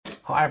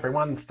Hi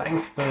everyone,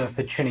 thanks for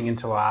tuning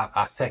into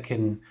our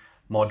second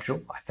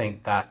module. I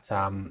think that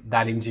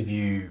that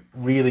interview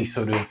really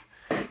sort of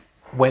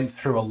went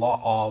through a lot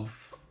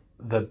of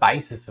the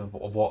basis of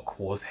what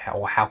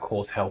how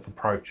CauseHealth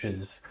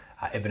approaches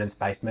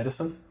evidence-based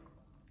medicine.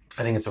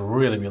 I think it's a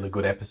really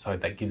good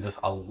episode that gives us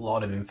a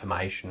lot of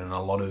information and a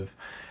lot of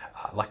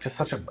just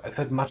such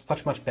a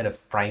much better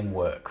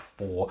framework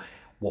for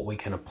what we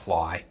can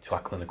apply to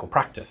our clinical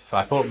practice. So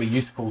I thought it'd be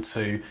useful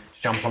to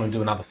jump on and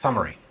do another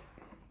summary.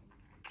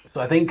 So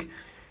I think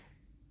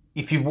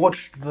if you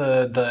watched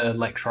the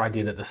lecture I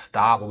did at the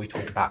start where we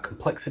talked about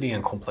complexity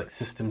and complex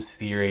systems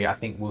theory, I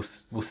think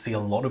we'll see a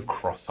lot of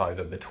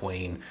crossover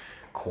between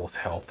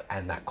CauseHealth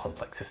and that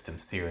complex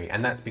systems theory.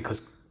 And that's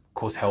because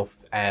CauseHealth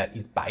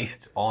is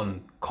based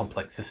on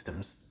complex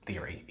systems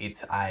theory.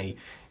 It's a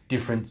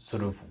different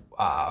sort of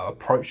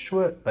approach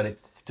to it, but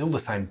it's still the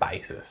same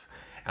basis.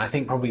 And I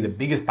think probably the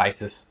biggest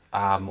basis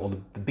or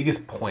the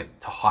biggest point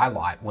to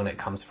highlight when it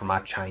comes from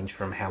our change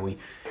from how we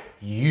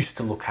used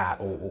to look at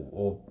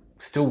or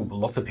still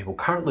lots of people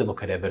currently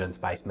look at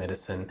evidence-based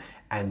medicine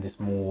and this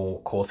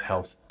more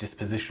CauseHealth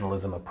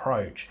dispositionalism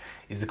approach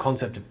is the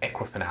concept of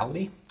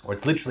equifinality, or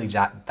it's literally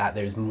that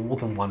there's more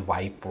than one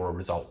way for a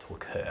result to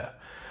occur.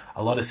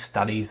 A lot of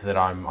studies that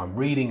I'm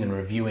reading and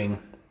reviewing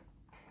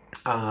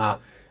are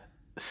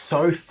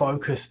so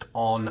focused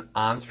on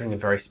answering a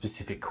very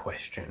specific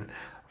question.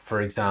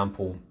 For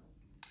example,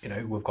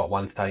 we've got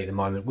one study at the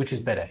moment, which is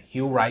better,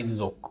 heel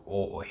raises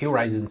or heel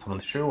raises in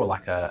someone's shoe, or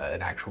like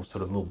an actual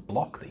sort of little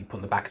block that you put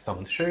in the back of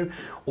someone's shoe,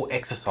 or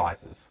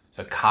exercises,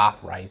 so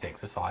calf raise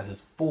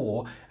exercises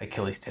for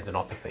Achilles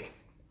tendinopathy.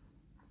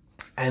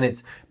 And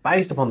it's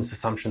based upon this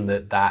assumption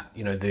that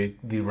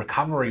the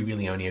recovery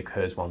really only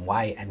occurs one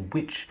way, and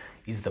which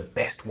is the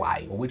best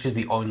way, or which is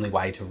the only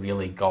way to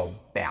really go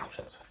about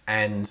it.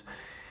 And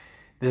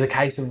there's a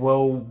case of,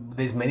 well,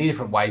 there's many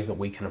different ways that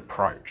we can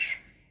approach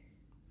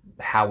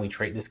how we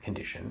treat this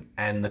condition,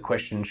 and the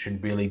question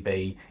should really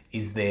be,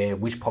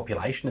 which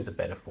population is it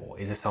better for?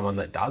 Is there someone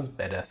that does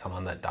better,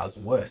 someone that does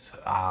worse?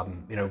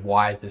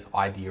 Why is this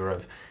idea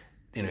of,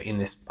 in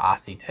this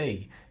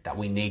RCT that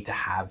we need to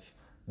have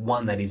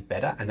one that is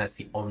better, and that's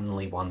the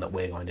only one that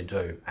we're going to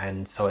do?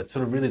 And so it's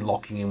sort of really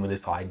locking in with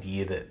this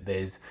idea that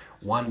there's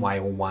one way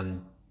or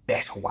one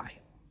better way.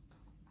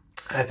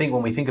 And I think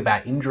when we think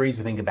about injuries,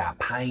 we think about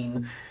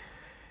pain,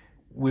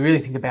 we really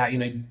think about,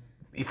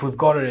 if we've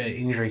got an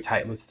injury,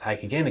 let's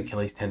take again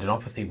Achilles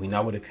tendinopathy, we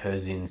know it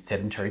occurs in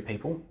sedentary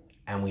people,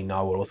 and we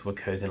know it also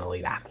occurs in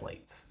elite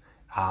athletes.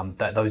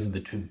 Those are the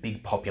two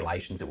big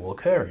populations it will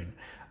occur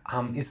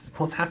in. Is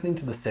what's happening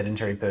to the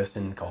sedentary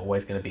person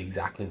always going to be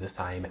exactly the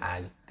same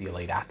as the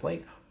elite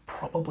athlete?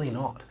 Probably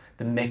not.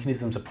 The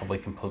mechanisms are probably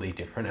completely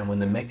different, and when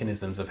the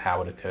mechanisms of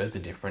how it occurs are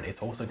different,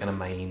 it's also going to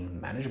mean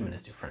management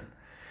is different.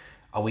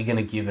 Are we going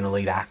to give an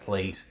elite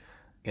athlete,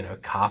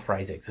 calf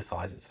raise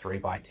exercises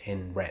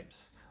 3x10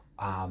 reps?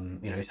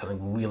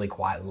 Something really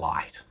quite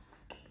light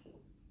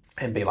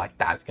and be like,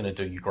 that's going to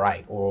do you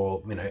great?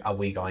 Or, are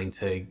we going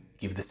to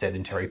give the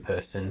sedentary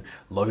person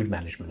load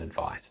management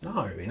advice?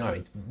 No,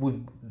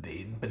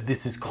 but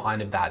this is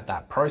kind of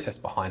that process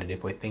behind it.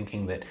 If we're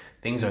thinking that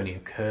things only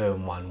occur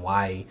in one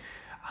way,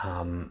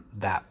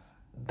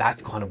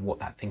 that's kind of what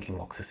that thinking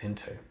locks us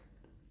into.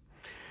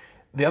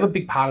 The other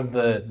big part of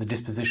the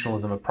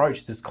dispositionalism approach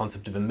is this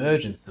concept of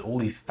emergence, all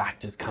these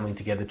factors coming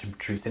together to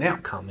produce an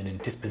outcome. And in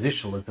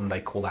dispositionalism, they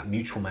call that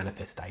mutual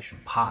manifestation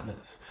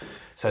partners.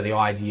 So the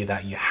idea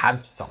that you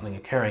have something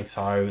occurring.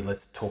 So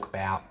let's talk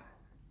about,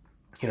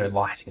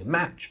 lighting a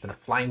match. For the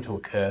flame to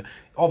occur,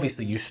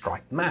 obviously you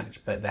strike the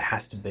match, but there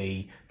has to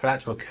be, for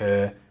that to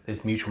occur,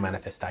 there's mutual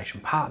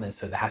manifestation partners.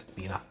 So there has to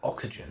be enough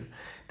oxygen.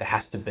 There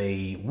has to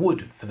be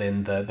wood for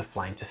then the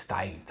flame to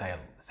stay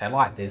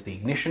light. There's the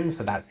ignition,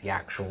 so that's the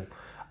actual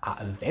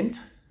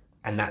event,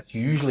 and that's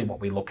usually what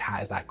we look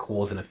at as that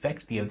cause and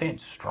effect, the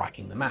event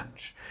striking the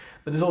match.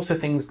 But there's also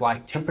things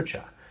like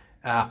temperature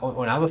and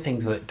other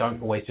things that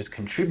don't always just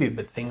contribute,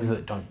 but things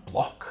that don't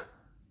block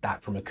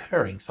that from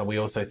occurring. So we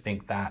also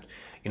think that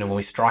when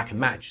we strike a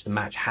match, the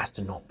match has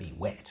to not be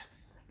wet.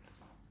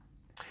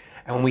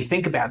 And when we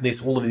think about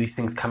this, all of these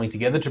things coming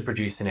together to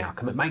produce an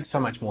outcome, it makes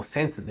so much more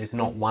sense that there's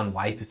not one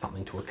way for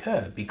something to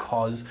occur,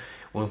 because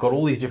when we've got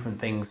all these different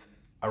things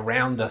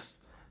around us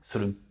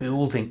sort of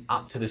building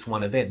up to this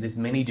one event, there's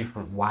many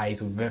different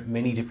ways or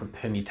many different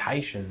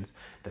permutations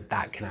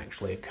that can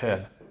actually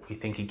occur. If we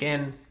think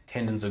again,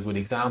 tendon's a good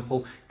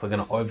example. If we're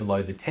going to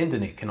overload the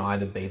tendon, it can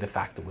either be the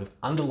fact that we've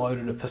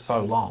underloaded it for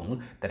so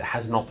long that it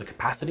has not the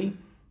capacity.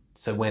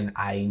 So when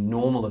a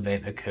normal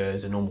event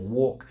occurs, a normal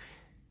walk,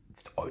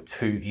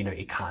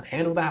 it can't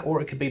handle that,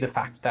 or it could be the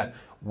fact that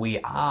we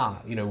are,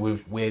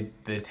 where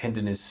the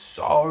tendon is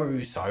so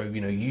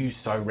used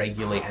so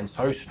regularly and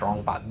so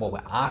strong, but what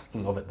we're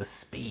asking of it, the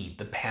speed,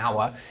 the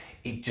power,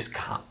 it just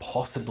can't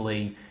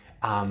possibly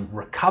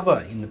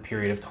recover in the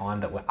period of time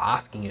that we're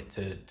asking it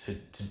to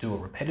do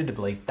it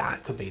repetitively.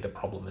 That could be the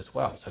problem as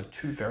well. So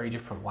two very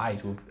different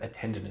ways where a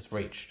tendon has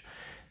reached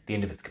the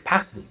end of its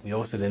capacity. We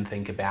also then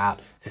think about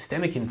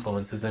systemic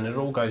influences, and it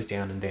all goes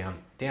down and down,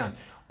 down.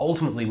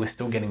 Ultimately, we're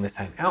still getting the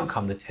same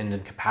outcome, the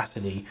tendon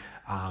capacity,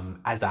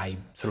 as a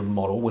sort of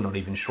model. We're not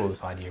even sure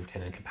this idea of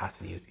tendon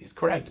capacity is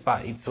correct,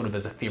 but it's sort of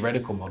as a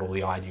theoretical model,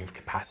 the idea of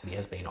capacity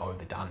has been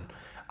overdone,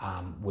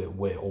 where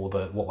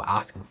what we're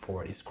asking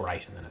for it is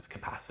greater than its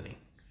capacity.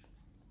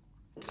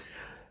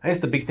 I guess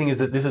the big thing is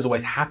that this is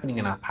always happening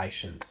in our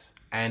patients,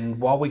 and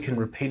while we can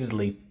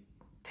repeatedly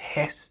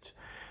test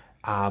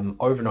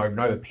over and over and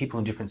over people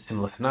in different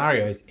similar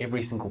scenarios,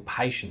 every single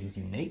patient is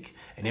unique,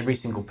 and every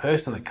single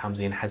person that comes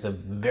in has a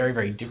very,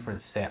 very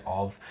different set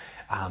of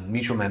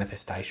mutual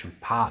manifestation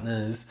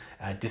partners,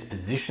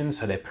 dispositions,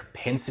 so their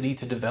propensity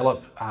to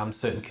develop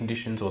certain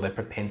conditions or their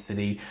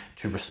propensity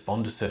to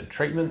respond to certain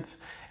treatments.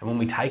 And when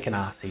we take an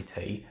RCT,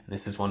 and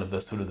this is one of the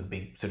sort of the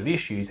big sort of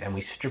issues, and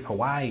we strip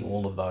away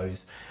all of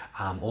those,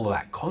 all of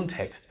that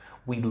context,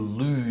 we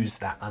lose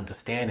that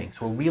understanding.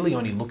 So we're really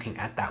only looking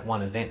at that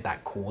one event,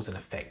 that cause and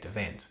effect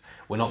event.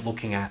 We're not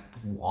looking at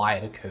why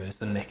it occurs,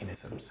 the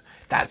mechanisms.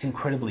 That's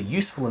incredibly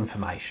useful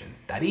information,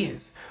 that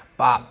is,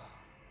 but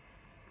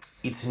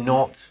it's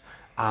not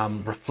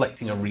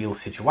reflecting a real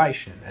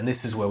situation. And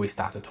this is where we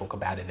start to talk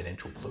about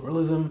evidential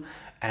pluralism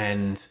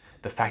and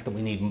the fact that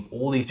we need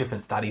all these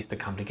different studies to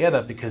come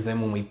together, because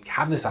then when we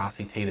have this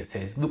RCT that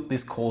says, look,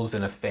 this cause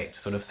and effect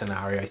sort of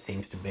scenario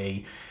seems to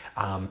be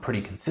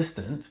pretty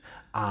consistent,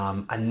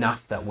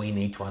 enough that we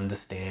need to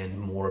understand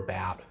more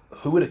about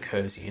who it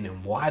occurs in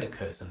and why it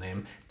occurs in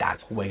them,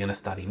 that's what we're going to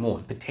study more.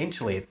 And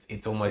potentially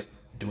it's almost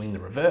doing the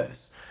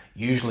reverse.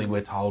 Usually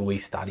we're told we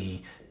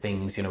study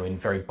things, in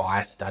very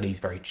biased studies,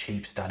 very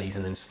cheap studies,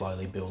 and then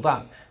slowly build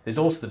up. There's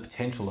also the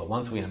potential that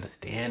once we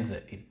understand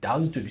that it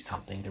does do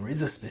something, there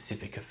is a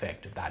specific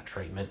effect of that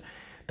treatment,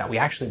 that we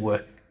actually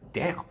work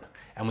down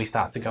and we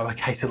start to go,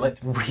 okay, so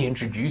let's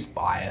reintroduce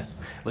bias,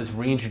 let's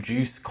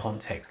reintroduce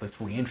context,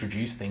 let's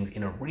reintroduce things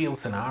in a real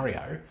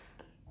scenario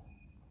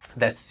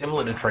that's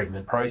similar to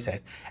treatment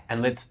process,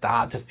 and let's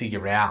start to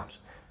figure out,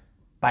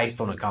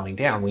 based on it going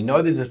down, we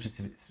know there's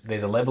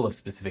a level of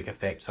specific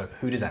effect, so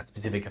who does that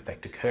specific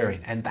effect occur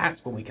in? And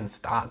that's when we can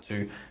start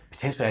to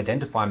potentially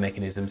identify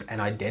mechanisms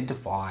and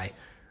identify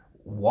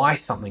why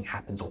something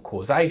happens, or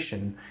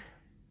causation,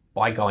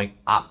 by going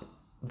up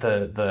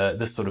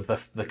the sort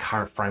of the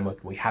current framework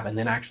that we have, and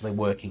then actually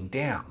working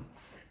down.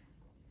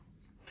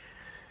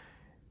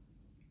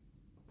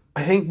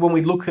 I think when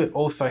we look at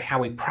also how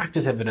we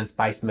practice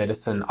evidence-based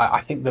medicine, I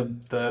think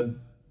the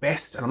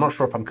best, and I'm not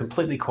sure if I'm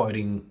completely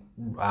quoting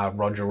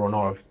Roger or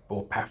not,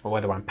 or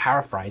whether I'm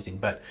paraphrasing,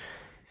 but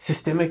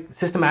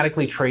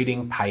systematically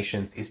treating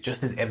patients is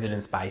just as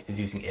evidence-based as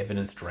using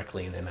evidence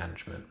directly in their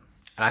management.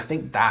 And I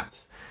think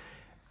that's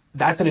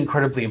an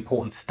incredibly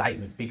important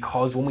statement,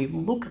 because when we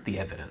look at the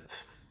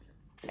evidence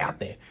out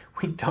there,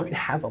 we don't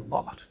have a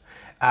lot.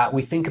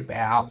 We think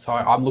about, so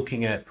I'm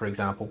looking at, for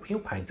example, heel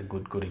pain's a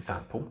good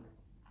example.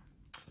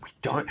 We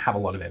don't have a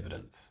lot of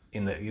evidence.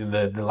 In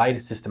the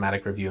latest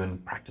systematic review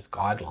and practice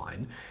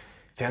guideline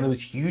found there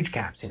was huge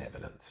gaps in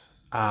evidence.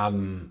 We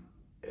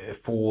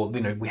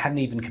hadn't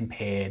even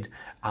compared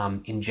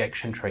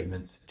injection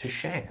treatments to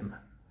sham.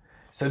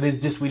 So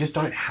we just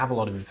don't have a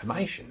lot of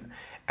information.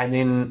 And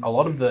then a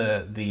lot of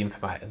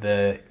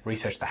the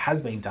research that has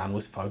been done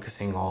was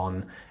focusing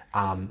on,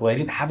 they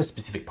didn't have a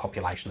specific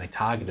population they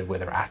targeted,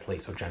 whether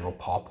athletes or general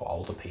pop or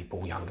older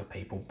people, younger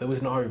people. There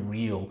was no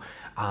real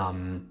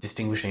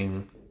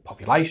distinguishing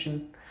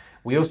population.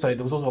 There was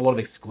also a lot of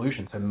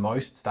exclusion. So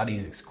most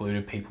studies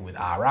excluded people with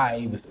RA,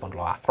 with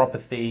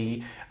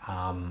spondyloarthropathy,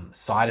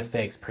 side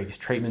effects, previous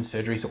treatment,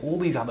 surgery, so all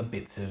these other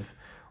bits of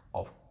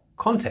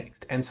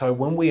context. And so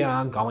when we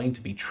are going to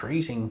be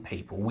treating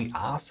people, we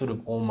are sort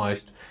of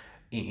almost,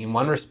 in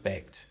one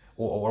respect,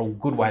 or a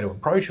good way to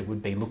approach it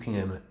would be looking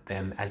at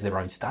them as their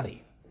own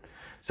study.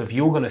 So if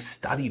you're going to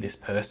study this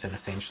person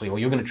essentially, or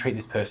you're going to treat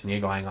this person, you're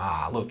going,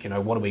 look,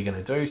 what are we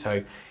going to do?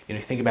 So,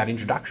 think about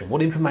introduction.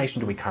 What information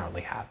do we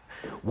currently have?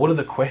 What are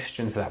the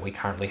questions that we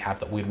currently have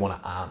that we'd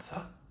want to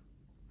answer?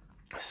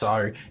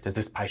 So does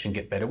this patient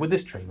get better with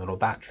this treatment or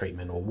that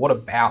treatment? Or what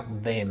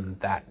about them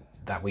that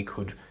we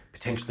could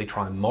potentially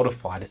try and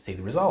modify to see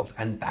the results?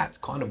 And that's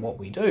kind of what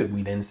we do.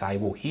 We then say,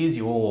 well, here's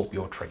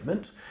your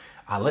treatment.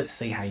 Let's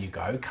see how you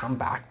go. Come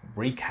back,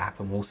 recap,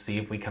 and we'll see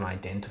if we can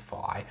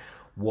identify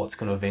what's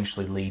going to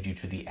eventually lead you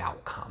to the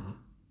outcome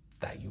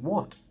that you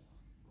want.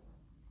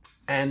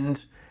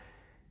 And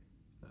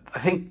I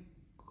think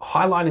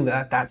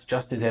highlighting that's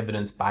just as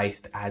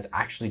evidence-based as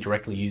actually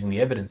directly using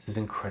the evidence is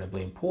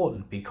incredibly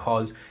important,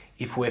 because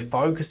if we're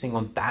focusing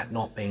on that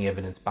not being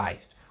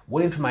evidence-based,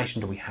 what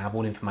information do we have?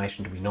 What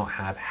information do we not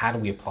have? How do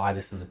we apply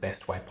this in the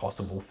best way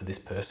possible for this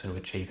person to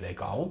achieve their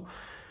goal?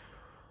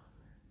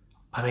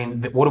 I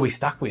mean, what are we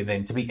stuck with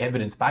then? To be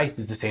evidence-based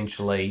is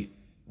essentially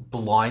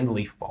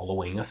blindly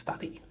following a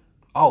study.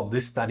 Oh,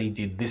 this study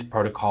did this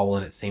protocol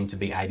and it seemed to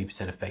be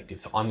 80% effective,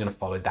 so I'm going to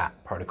follow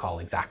that protocol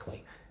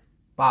exactly.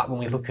 But when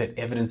we look at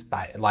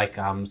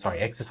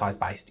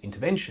exercise-based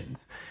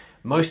interventions,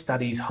 most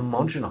studies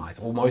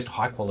homogenize, or most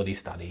high-quality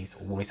studies,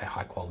 or when we say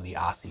high-quality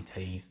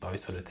RCTs,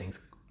 those sort of things,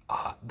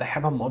 they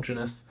have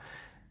homogenous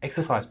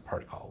exercise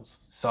protocols.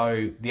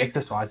 So the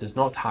exercise is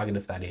not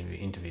targeted for that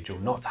individual,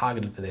 not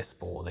targeted for their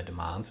sport or their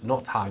demands,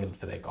 not targeted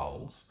for their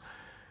goals.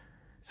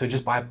 So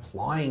just by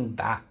applying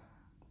that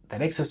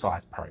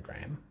exercise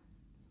program,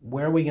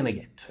 where are we going to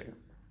get to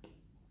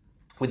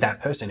with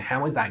that person?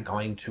 How is that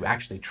going to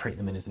actually treat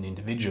them as an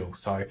individual?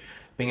 So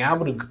being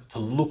able to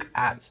look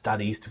at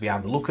studies, to be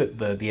able to look at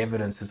the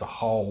evidence as a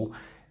whole,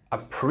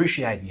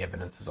 appreciate the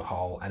evidence as a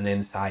whole, and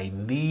then say,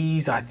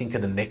 these I think are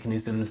the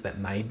mechanisms that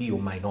may be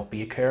or may not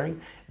be occurring.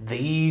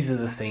 These are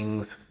the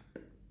things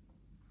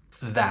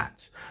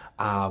that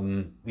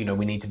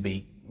we need to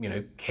be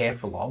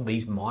careful of.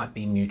 These might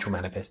be mutual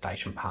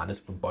manifestation partners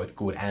for both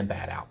good and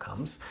bad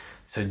outcomes.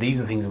 So these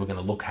are the things we're going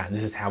to look at, and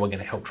this is how we're going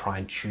to help try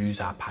and choose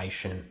our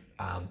patient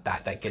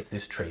that gets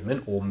this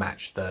treatment, or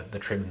match the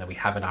treatment that we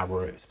have in our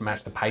room,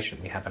 match the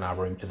patient we have in our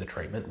room to the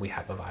treatment we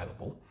have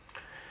available.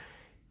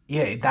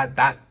 Yeah,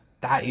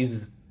 that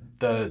is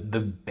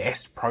the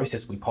best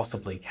process we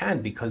possibly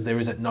can, because there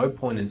is at no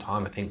point in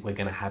time I think we're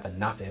going to have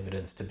enough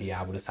evidence to be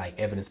able to say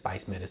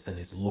evidence-based medicine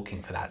is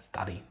looking for that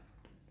study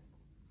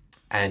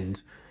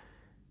and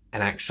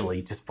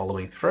actually just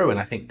following through. And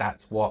I think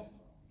that's what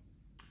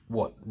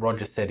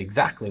Roger said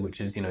exactly, which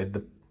is,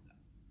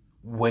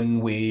 when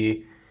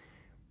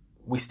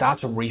we start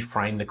to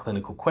reframe the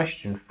clinical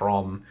question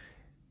from,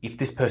 if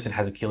this person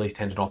has Achilles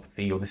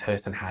tendinopathy or this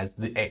person has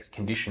the X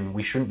condition,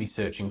 we shouldn't be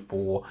searching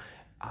for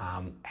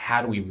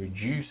how do we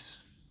reduce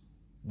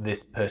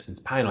this person's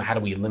pain, or how do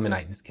we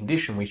eliminate this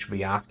condition. We should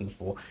be asking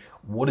for,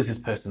 what is this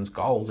person's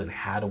goals and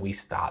how do we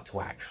start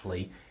to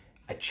actually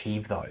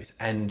achieve those?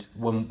 And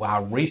when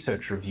our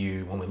research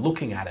review, when we're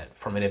looking at it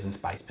from an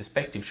evidence-based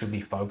perspective, should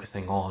be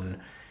focusing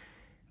on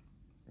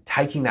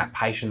taking that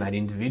patient, that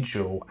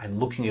individual, and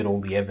looking at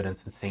all the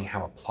evidence and seeing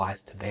how it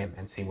applies to them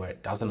and seeing where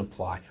it doesn't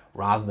apply,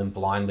 rather than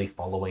blindly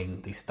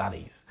following these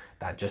studies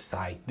that just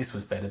say, this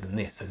was better than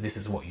this, so this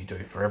is what you do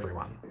for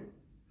everyone.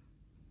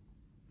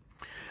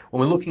 When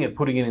we're looking at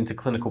putting it into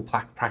clinical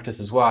practice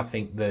as well, I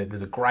think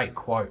there's a great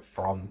quote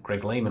from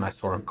Greg Lehman I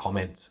saw in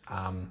comments,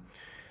 and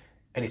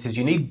he says,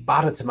 you need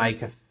butter to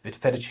make a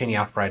fettuccine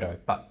Alfredo,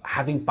 but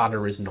having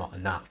butter is not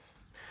enough.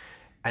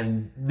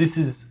 And this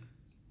is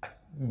a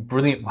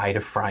brilliant way to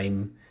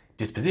frame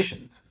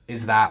dispositions,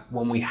 is that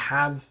when we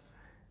have,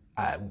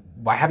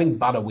 by having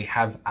butter, we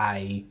have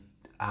a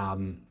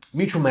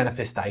mutual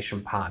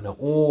manifestation partner,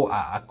 or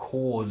a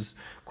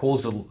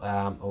causal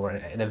or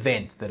an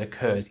event that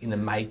occurs in the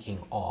making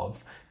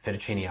of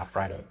fettuccine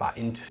Alfredo. But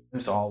in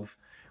terms of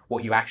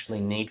what you actually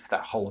need for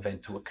that whole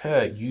event to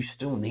occur, you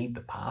still need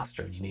the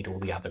pasta and you need all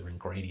the other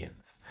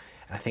ingredients.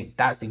 And I think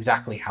that's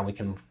exactly how we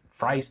can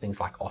phrase things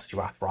like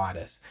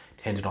osteoarthritis,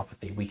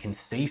 tendinopathy. We can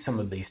see some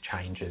of these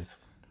changes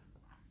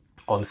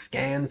on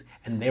scans,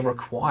 and they're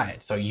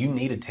required. So you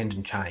need a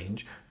tendon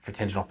change for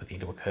tendinopathy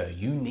to occur.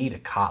 You need a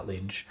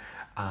cartilage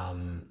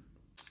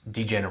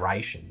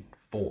degeneration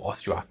for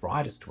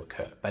osteoarthritis to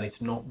occur, but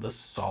it's not the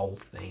sole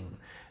thing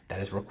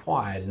that is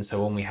required. And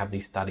so when we have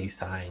these studies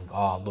saying,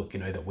 oh, look,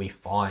 that we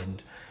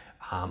find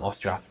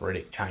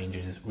osteoarthritic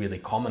changes really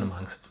common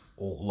amongst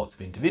lots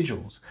of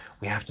individuals,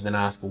 we have to then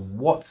ask, well,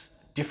 what's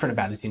different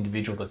about this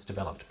individual that's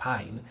developed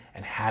pain,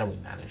 and how do we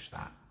manage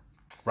that?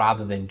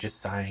 Rather than just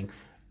saying,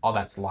 oh,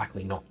 that's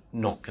likely not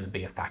going to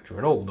be a factor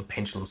at all. The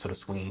pendulum's sort of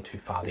swinging too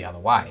far the other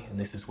way. And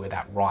this is where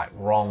that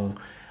right-wrong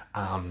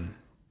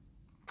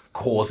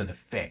cause and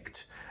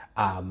effect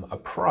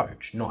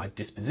approach, not a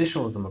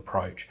dispositionalism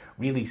approach,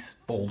 really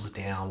falls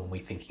down when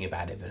we're thinking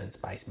about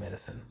evidence-based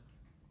medicine.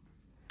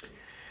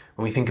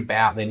 When we think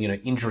about then,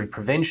 injury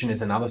prevention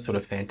is another sort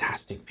of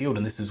fantastic field,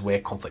 and this is where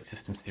complex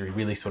systems theory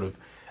really sort of,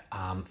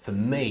 for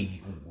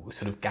me,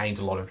 sort of gained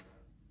a lot of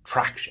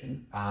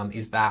traction,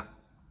 is that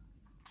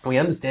we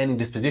understanding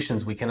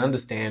dispositions, we can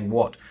understand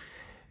what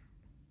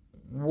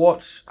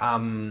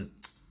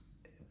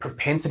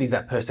propensities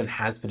that person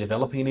has for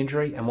developing an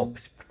injury and what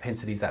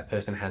propensities that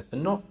person has for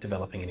not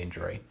developing an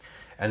injury.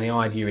 And the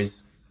idea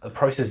is a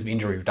process of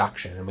injury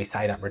reduction, and we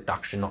say that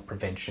reduction, not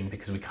prevention,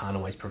 because we can't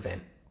always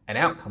prevent an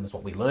outcome, is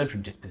what we learn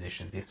from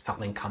dispositions. If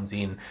something comes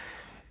in,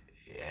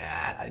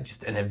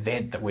 just an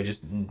event that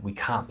we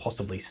can't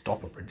possibly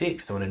stop or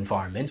predict. So an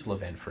environmental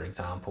event, for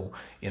example,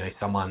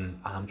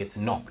 someone gets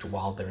knocked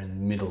while they're in the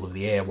middle of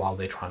the air while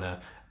they're trying to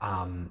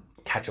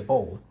catch a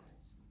ball.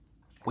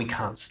 We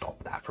can't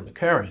stop that from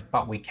occurring,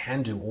 but we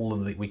can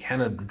we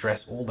can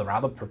address all the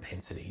other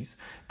propensities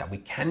that we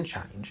can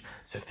change.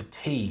 So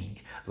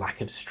fatigue,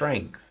 lack of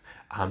strength,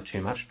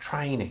 too much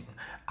training,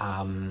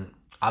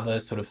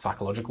 other sort of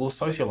psychological or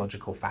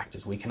sociological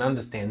factors. We can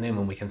understand them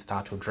and we can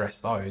start to address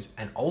those.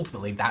 And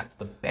ultimately, that's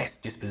the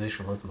best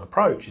dispositionalism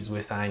approach, is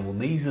we're saying, well,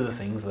 these are the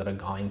things that are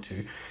going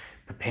to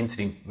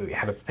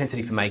have a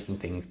propensity for making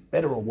things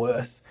better or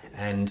worse,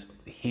 and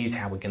here's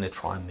how we're going to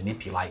try and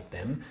manipulate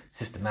them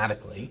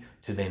systematically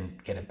to then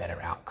get a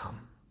better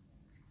outcome.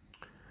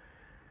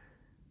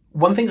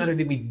 One thing I don't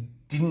think we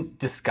didn't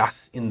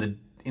discuss in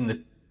the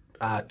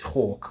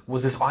talk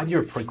was this idea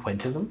of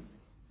frequentism.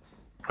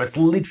 It's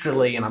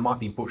literally, and I might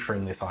be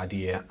butchering this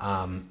idea,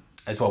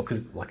 as well,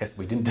 because like I said,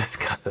 we didn't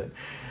discuss it,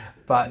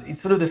 but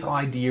it's sort of this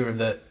idea of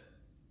that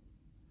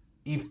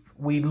if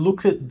we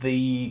look at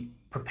the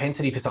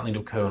propensity for something to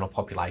occur on a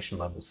population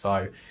level,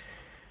 so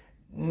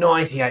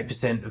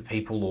 98% of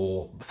people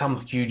or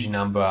some huge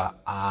number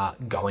are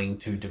going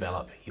to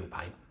develop heel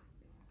pain,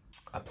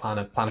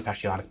 plantar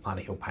fasciitis, plantar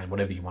heel pain,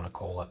 whatever you want to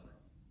call it.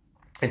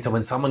 And so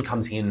when someone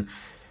comes in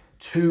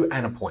to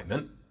an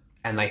appointment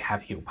and they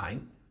have heel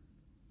pain,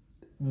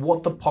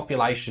 what the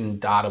population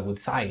data would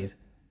say is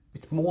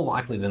it's more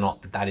likely than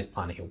not that that is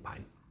plantar heel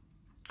pain.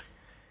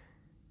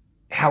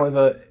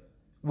 However,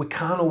 we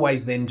can't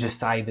always then just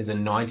say there's a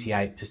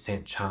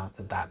 98% chance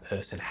that that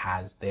person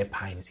has their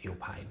pain is heel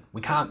pain.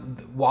 We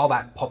can't, while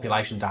that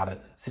population data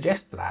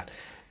suggests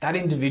that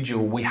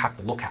individual we have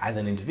to look at as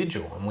an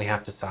individual, and we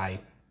have to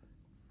say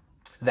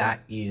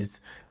that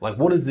is, like,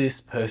 what does this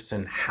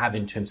person have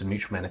in terms of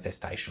mutual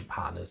manifestation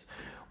partners?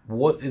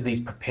 What are these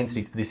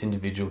propensities for this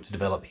individual to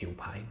develop heel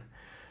pain?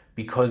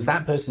 Because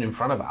that person in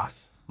front of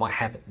us might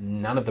have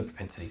none of the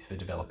propensities for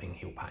developing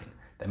heel pain.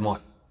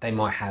 They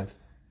might have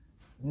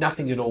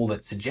nothing at all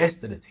that suggests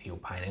that it's heel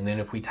pain. And then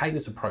if we take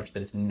this approach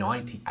that it's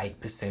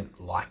 98%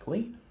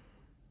 likely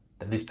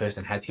that this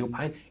person has heel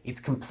pain,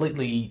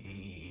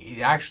 it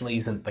actually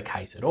isn't the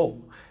case at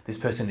all. This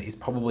person is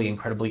probably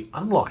incredibly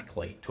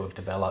unlikely to have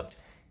developed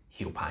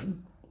heel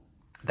pain.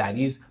 That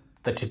is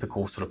the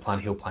typical sort of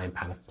plantar heel pain,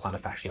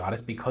 plantar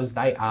fasciitis, because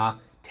they are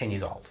 10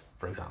 years old,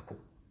 for example.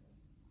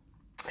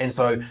 And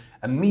so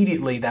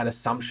immediately that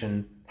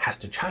assumption has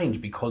to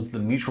change because the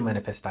mutual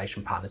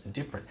manifestation partners are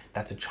different.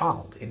 That's a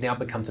child. It now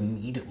becomes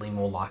immediately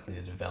more likely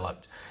to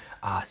develop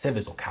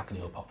severs or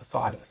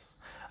calcaneopophysitis.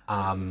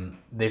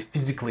 They're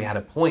physically at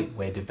a point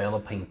where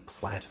developing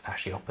plantar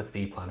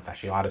fasciopathy, plantar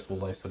fasciitis, all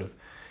those sort of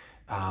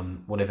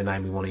whatever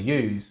name we want to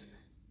use,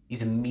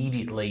 is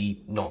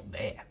immediately not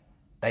there.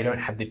 They don't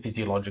have the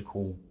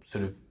physiological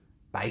sort of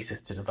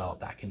basis to develop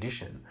that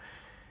condition.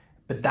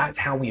 But that's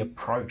how we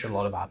approach a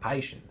lot of our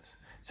patients.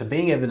 So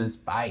being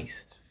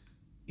evidence-based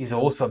is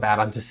also about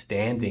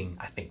understanding,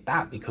 I think,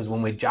 that, because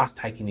when we're just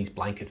taking these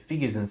blanket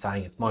figures and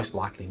saying it's most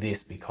likely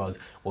this because,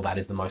 well, that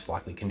is the most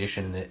likely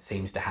condition and it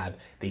seems to have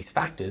these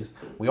factors,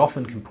 we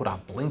often can put our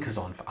blinkers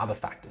on for other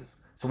factors.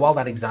 So while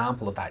that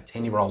example of that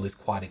 10-year-old is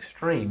quite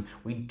extreme,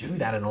 we do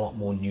that in a lot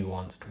more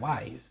nuanced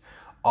ways.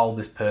 Oh,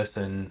 this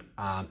person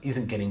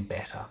isn't getting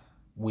better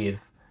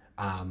with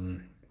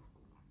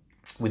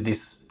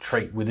this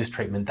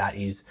treatment that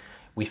is,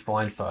 we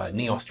find for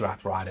knee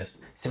osteoarthritis,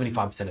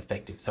 75%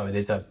 effective. So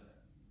there's a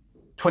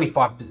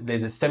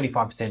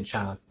 75%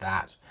 chance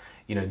that,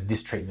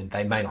 this treatment,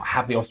 they may not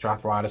have the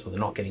osteoarthritis, or they're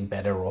not getting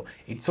better, or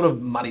it sort of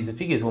muddies the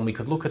figures when we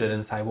could look at it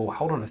and say, well,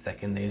 hold on a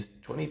second, there's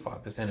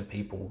 25% of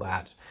people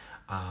that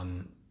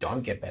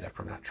don't get better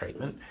from that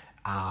treatment.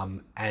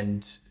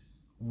 And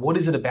what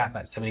is it about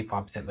that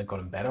 75% that got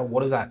them better?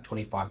 What is that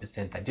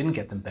 25% that didn't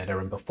get them better?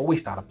 And before we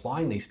start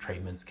applying these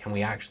treatments, can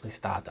we actually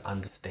start to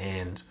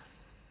understand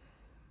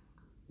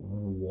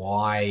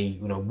why,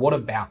 what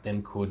about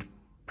them could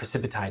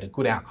precipitate a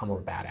good outcome or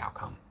a bad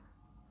outcome?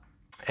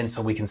 And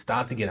so we can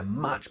start to get a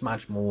much,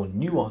 much more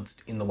nuanced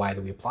in the way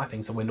that we apply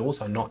things. So we're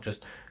also not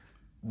just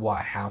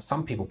how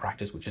some people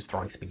practice, which is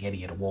throwing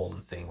spaghetti at a wall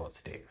and seeing what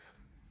sticks.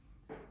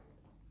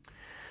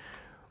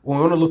 When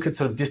we want to look at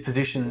sort of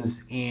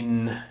dispositions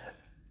in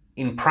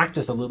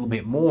practice a little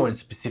bit more, and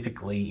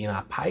specifically in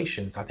our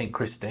patients, I think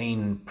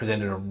Christine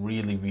presented a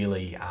really,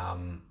 really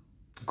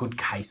good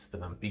case for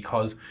them,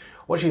 because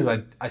what she was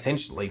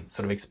essentially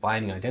sort of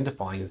explaining,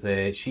 identifying, is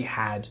that she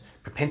had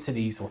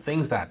propensities or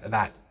things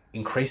that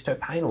increased her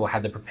pain, or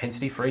had the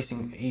propensity for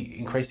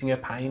increasing her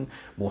pain,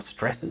 more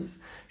stresses.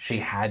 She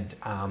had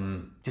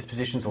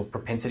dispositions or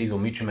propensities or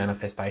mutual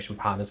manifestation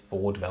partners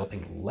for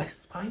developing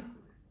less pain.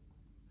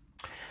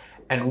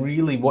 And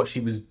really what she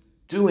was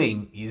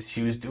doing is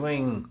she was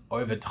doing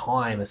over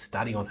time a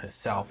study on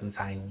herself and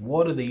saying,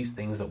 what are these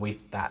things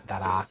that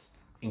are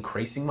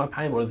increasing my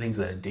pain? What are the things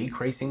that are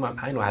decreasing my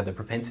pain, or have the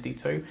propensity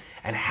to?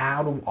 And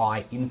how do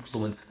I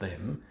influence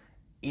them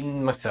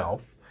in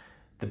myself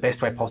the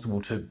best way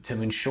possible to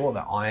ensure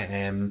that I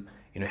am,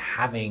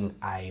 having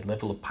a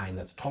level of pain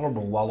that's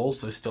tolerable, while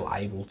also still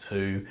able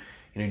to,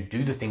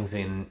 do the things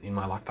in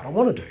my life that I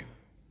want to do.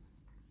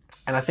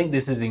 And I think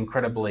this is an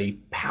incredibly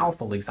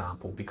powerful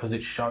example, because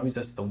it shows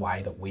us the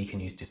way that we can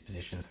use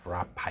dispositions for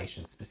our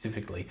patients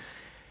specifically,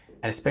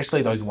 and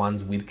especially those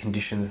ones with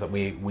conditions that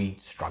we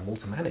struggle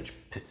to manage,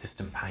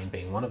 persistent pain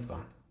being one of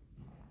them.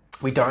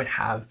 We don't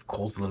have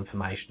causal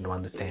information to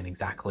understand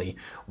exactly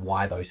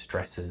why those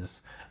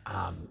stresses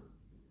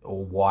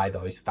or why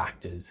those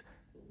factors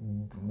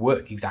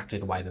work exactly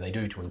the way that they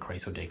do to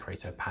increase or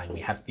decrease our pain. We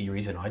have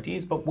theories and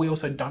ideas, but we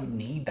also don't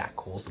need that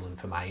causal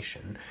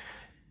information.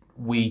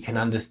 We can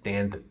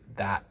understand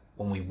that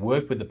when we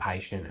work with the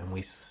patient and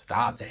we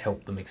start to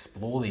help them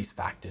explore these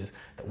factors,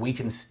 that we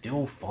can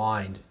still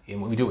find,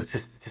 and when we do it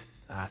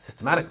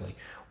systematically,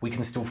 we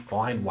can still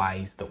find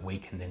ways that we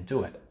can then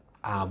do it.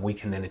 We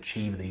can then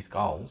achieve these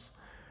goals.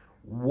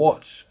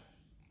 What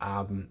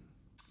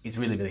is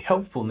really, really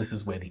helpful, and this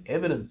is where the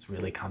evidence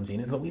really comes in,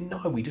 is that we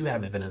know we do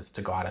have evidence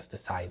to guide us to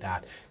say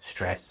that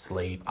stress,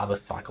 sleep, other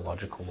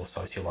psychological or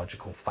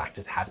sociological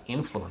factors have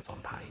influence on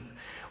pain.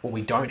 What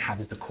we don't have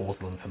is the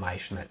causal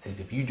information that says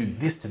if you do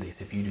this to this,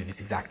 if you do this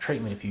exact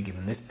treatment, if you give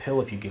them this pill,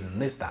 if you give them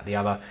this, that, the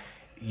other,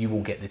 you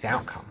will get this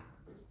outcome.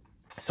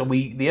 So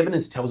the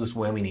evidence tells us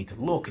where we need to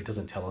look. It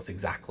doesn't tell us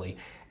exactly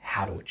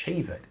how to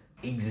achieve it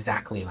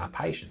exactly in our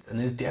patients. And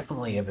there's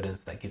definitely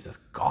evidence that gives us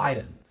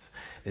guidance.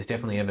 There's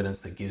definitely evidence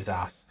that gives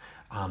us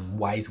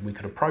ways we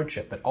could approach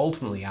it. But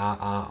ultimately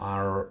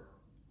our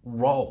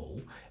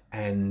role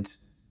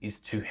is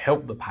to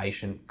help the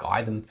patient,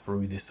 guide them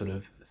through this sort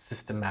of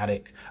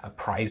systematic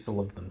appraisal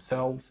of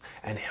themselves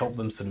and help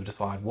them sort of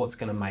decide what's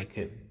going to make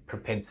it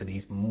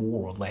propensities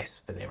more or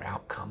less for their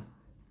outcome.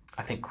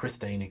 I think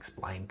Christine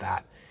explained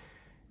that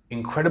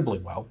incredibly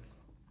well.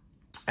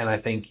 And I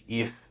think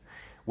if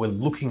we're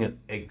looking at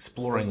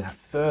exploring that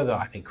further,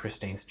 I think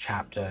Christine's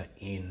chapter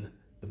in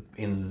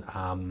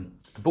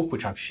the book,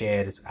 which I've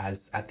shared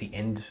as at the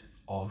end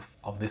of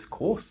this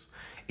course,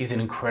 is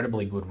an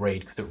incredibly good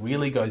read, because it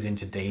really goes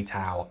into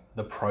detail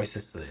the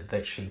process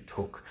that she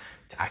took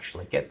to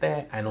actually get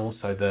there, and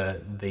also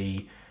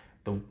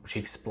she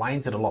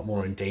explains it a lot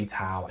more in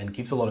detail and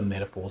gives a lot of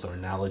metaphors or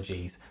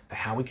analogies for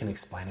how we can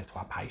explain it to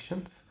our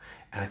patients.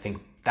 And I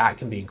think that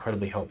can be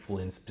incredibly helpful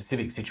in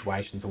specific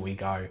situations where we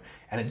go,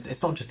 and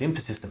it's not just in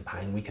persistent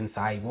pain. We can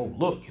say, well,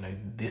 look,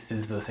 this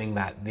is the thing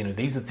that,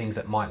 these are things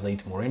that might lead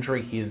to more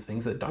injury. Here's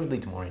things that don't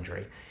lead to more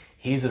injury.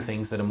 Here's the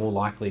things that are more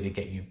likely to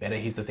get you better.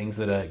 Here's the things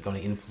that are going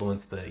to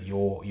influence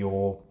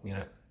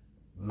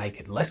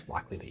make it less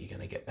likely that you're going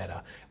to get better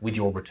with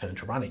your return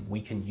to running. We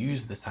can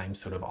use the same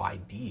sort of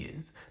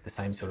ideas, the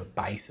same sort of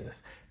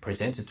basis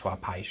presented to our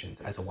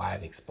patients as a way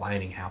of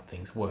explaining how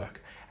things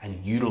work,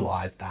 and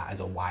utilize that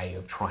as a way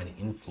of trying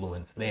to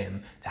influence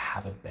them to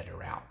have a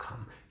better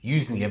outcome,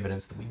 using the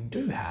evidence that we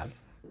do have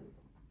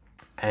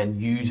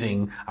and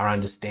using our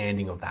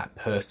understanding of that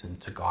person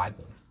to guide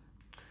them.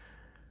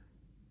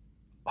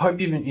 I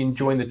hope you've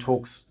enjoyed the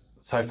talks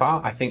so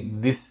far. I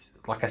think this,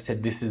 like I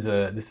said, this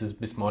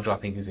module I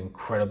think is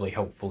incredibly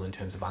helpful in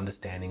terms of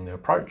understanding the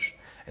approach.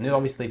 And then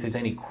obviously if there's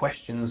any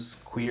questions,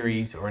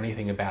 queries, or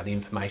anything about the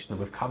information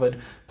that we've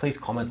covered, please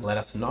comment, let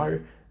us know.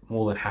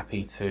 More than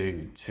happy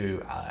to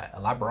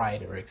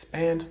elaborate or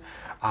expand,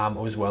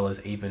 or as well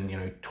as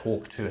even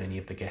talk to any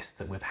of the guests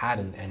that we've had,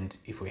 and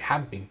if we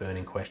have big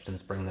burning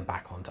questions, bring them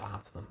back on to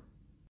answer them.